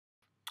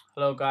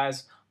Hello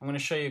guys, I'm going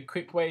to show you a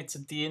quick way to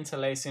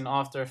de-interlace in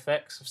After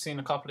Effects. I've seen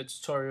a couple of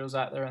tutorials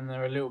out there and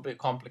they're a little bit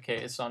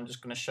complicated, so I'm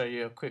just going to show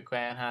you a quick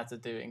way on how to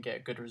do it and get a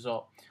good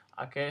result.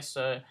 Okay,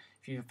 so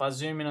if I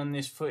zoom in on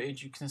this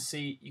footage, you can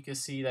see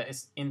that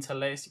it's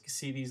interlaced. You can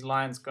see these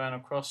lines going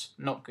across,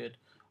 not good.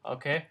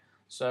 Okay,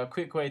 so a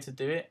quick way to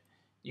do it,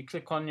 you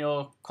click on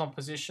your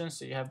composition,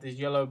 so you have this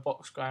yellow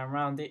box going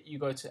around it, you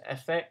go to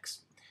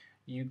FX,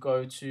 you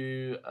go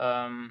to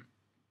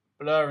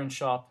blur and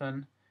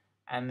sharpen,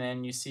 and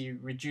then you see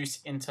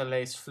reduce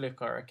interlace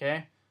flicker.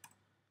 Okay,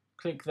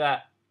 click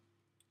that.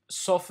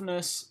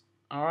 Softness,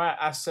 all right,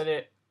 I set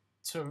it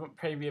to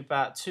maybe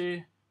about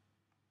 2.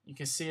 You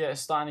can see that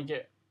it's starting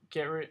to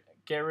get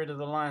rid of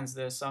the lines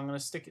there, so I'm going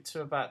to stick it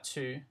to about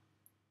 2.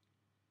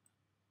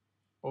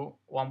 Oh,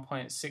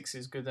 1.6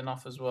 is good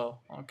enough as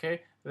well.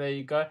 Okay, there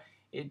you go.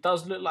 It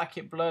does look like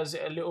it blurs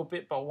it a little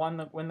bit, but when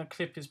the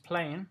clip is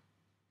playing,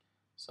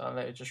 so I'll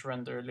let it just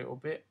render a little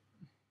bit.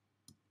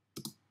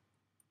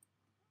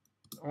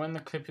 When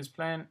the clip is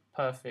playing,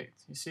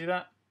 perfect. You see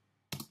that?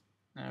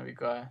 There we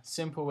go.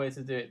 Simple way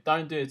to do it.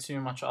 Don't do it too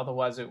much,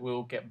 otherwise it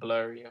will get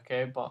blurry,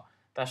 okay? But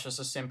that's just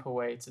a simple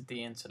way to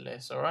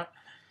de-interlace, alright?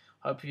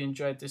 Hope you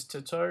enjoyed this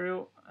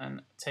tutorial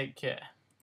and take care.